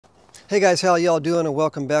Hey guys, how y'all doing, and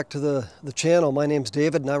welcome back to the channel. My name's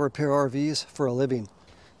David and I repair RVs for a living.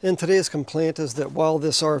 And today's complaint is that while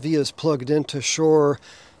this RV is plugged into shore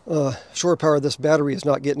power, this battery is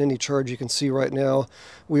not getting any charge. You can see right now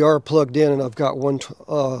we are plugged in, and I've got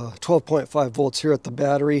 12.5 volts here at the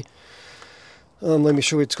battery. Let me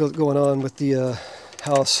show you what's going on with the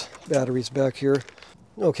house batteries back here.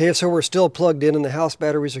 Okay, so we're still plugged in, and the house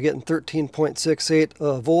batteries are getting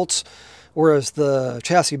 13.68 volts. Whereas the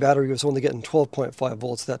chassis battery was only getting 12.5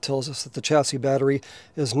 volts. That tells us that the chassis battery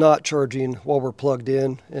is not charging while we're plugged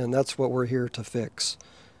in, and that's what we're here to fix.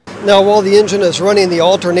 Now, while the engine is running, the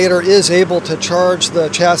alternator is able to charge the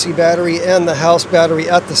chassis battery and the house battery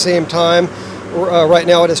at the same time. Right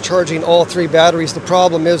now it is charging all three batteries. The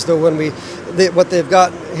problem is, though, what they've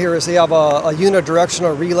got here is they have a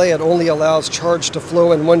unidirectional relay. It only allows charge to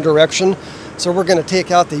flow in one direction. So we're going to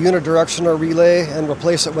take out the unidirectional relay and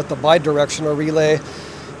replace it with the bidirectional relay.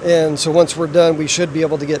 And so once we're done, we should be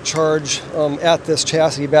able to get charge at this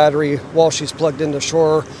chassis battery while she's plugged into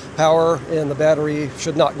shore power, and the battery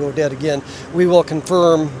should not go dead again. We will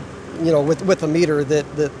confirm, you know, with the meter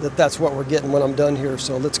that's what we're getting when I'm done here.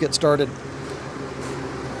 So let's get started.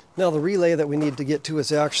 Now, the relay that we need to get to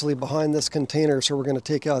is actually behind this container, so we're going to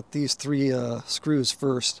take out these three screws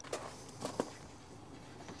first.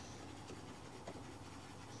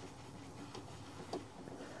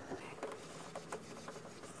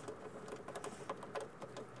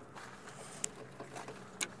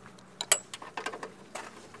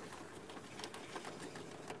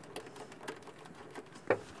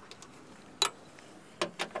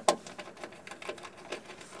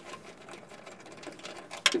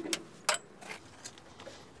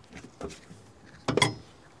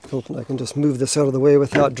 Hoping I can just move this out of the way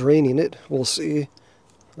without draining it. We'll see.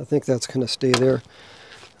 I think that's going to stay there.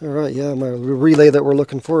 All right, yeah, my relay that we're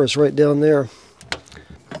looking for is right down there.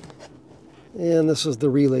 And this is the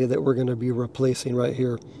relay that we're going to be replacing right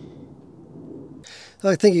here.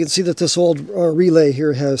 I think you can see that this old relay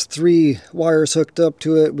here has three wires hooked up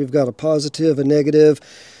to it. We've got a positive, a negative.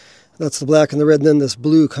 That's the black and the red, and then this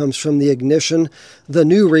blue comes from the ignition. The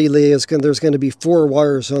new relay is there's going to be 4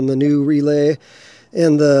 wires on the new relay.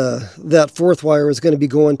 And that fourth wire is going to be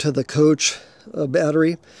going to the coach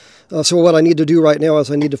battery. So what I need to do right now is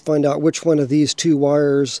I need to find out which one of these 2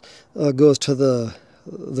 wires goes to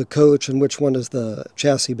the coach and which one is the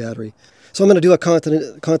chassis battery. So I'm going to do a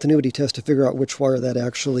continuity test to figure out which wire that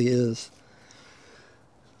actually is.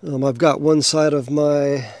 I've got one side of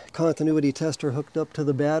my continuity tester hooked up to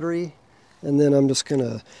the battery, and then I'm just going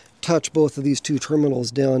to touch both of these 2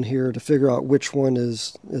 terminals down here to figure out which one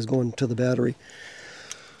is going to the battery.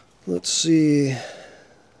 Let's see.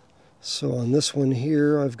 So on this one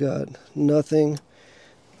here, I've got nothing.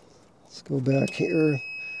 Let's go back here.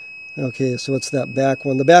 Okay, so it's that back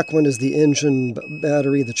one. The back one is the engine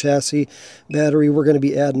battery, the chassis battery. We're going to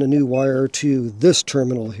be adding a new wire to this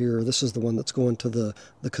terminal here. This is the one that's going to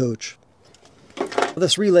the coach.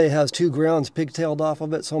 This relay has 2 grounds pigtailed off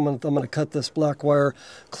of it, so I'm going to cut this black wire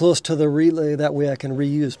close to the relay. That way I can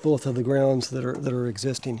reuse both of the grounds that are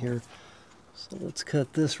existing here. So let's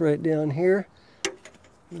cut this right down here.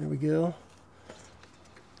 There we go.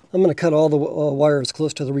 I'm going to cut all the wires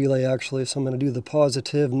close to the relay, actually. So I'm going to do the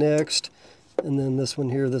positive next, and then this one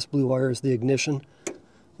here, this blue wire, is the ignition.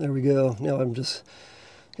 There we go. Now I'm just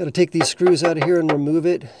got to take these screws out of here and remove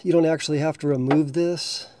it. You don't actually have to remove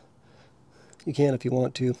this. You can if you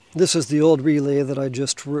want to. This is the old relay that I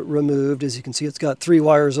just removed. As you can see, it's got 3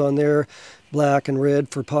 wires on there, black and red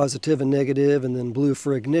for positive and negative, and then blue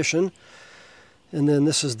for ignition. And then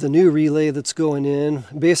this is the new relay that's going in.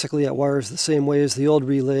 Basically, it wires the same way as the old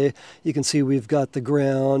relay. You can see we've got the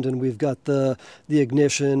ground, and we've got the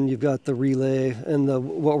ignition, you've got the relay, and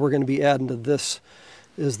what we're going to be adding to this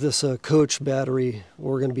is this coach battery.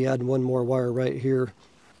 We're going to be adding one more wire right here.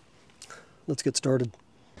 Let's get started.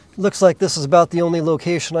 Looks like this is about the only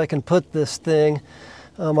location I can put this thing.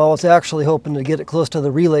 I was actually hoping to get it close to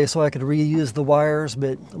the relay so I could reuse the wires,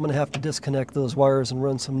 but I'm going to have to disconnect those wires and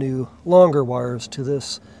run some new, longer wires to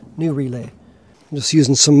this new relay. I'm just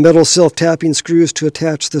using some metal self-tapping screws to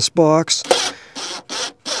attach this box.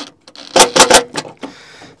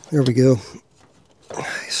 There we go.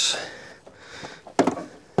 Nice.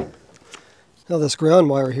 Now this ground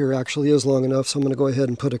wire here actually is long enough, so I'm going to go ahead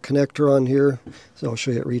and put a connector on here. So I'll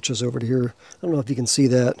show you, it reaches over to here. I don't know if you can see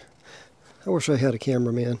that. I wish I had a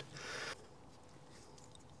cameraman.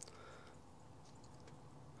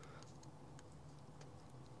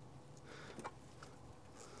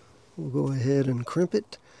 We'll go ahead and crimp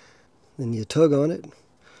it. Then you tug on it.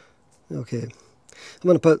 Okay.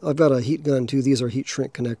 I've got a heat gun too. These are heat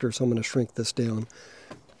shrink connectors, so I'm going to shrink this down.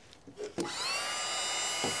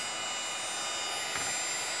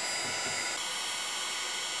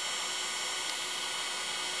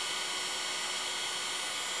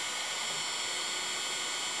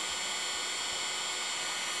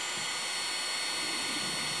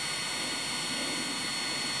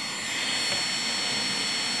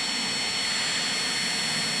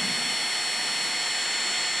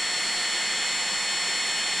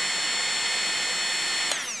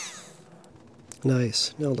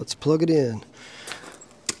 Nice. Now let's plug it in.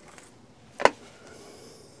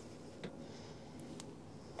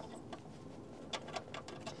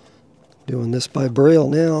 Doing this by braille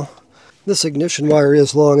now. This ignition wire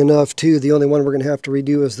is long enough too. The only one we're going to have to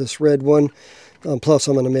redo is this red one. Plus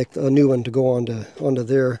I'm going to make a new one to go onto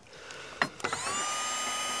there.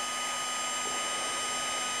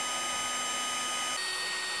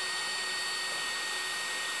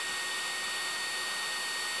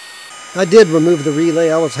 I did remove the relay.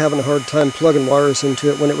 I was having a hard time plugging wires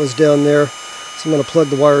into it when it was down there. So I'm going to plug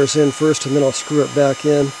the wires in first and then I'll screw it back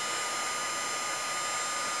in.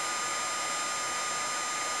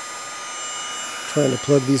 Trying to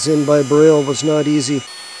plug these in by braille was not easy.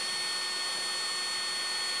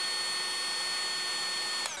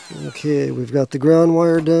 Okay, we've got the ground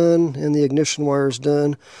wire done and the ignition wires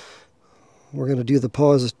done. We're going to do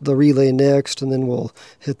the relay next, and then we'll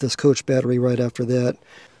hit this coach battery right after that.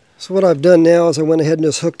 So what I've done now is I went ahead and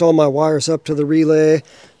just hooked all my wires up to the relay.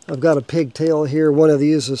 I've got a pigtail here. One of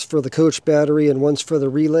these is for the coach battery and one's for the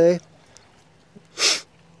relay.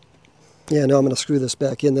 Yeah, now I'm going to screw this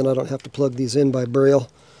back in, then I don't have to plug these in by braille.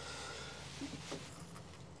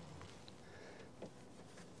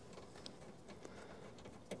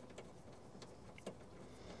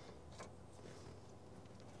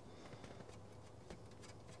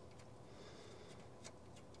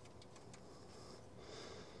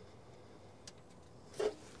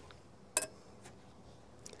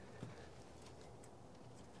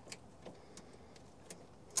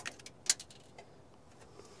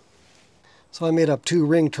 So I made up 2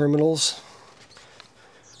 ring terminals.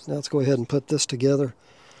 Now let's go ahead and put this together.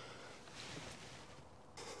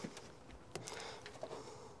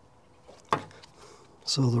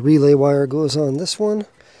 So the relay wire goes on this one.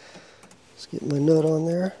 Let's get my nut on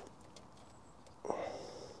there.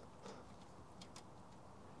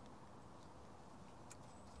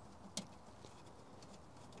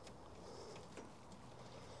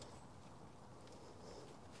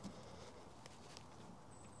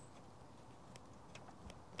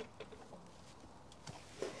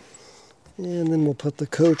 And then we'll put the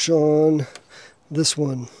coach on this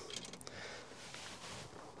one.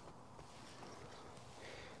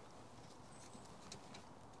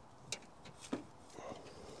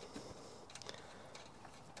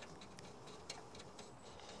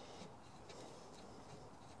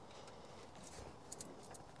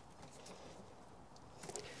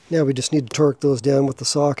 Now we just need to torque those down with the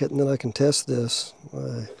socket, and then I can test this.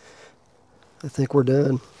 I think we're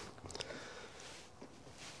done.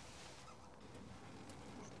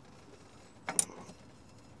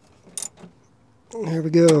 There we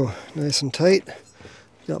go, nice and tight.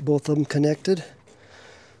 Got both of them connected.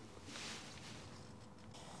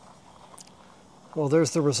 Well,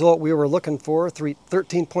 there's the result we were looking for,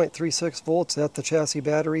 13.36 volts at the chassis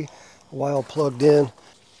battery while plugged in.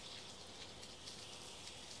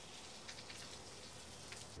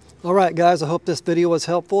 Alright guys, I hope this video was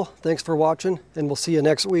helpful. Thanks for watching, and we'll see you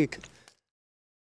next week.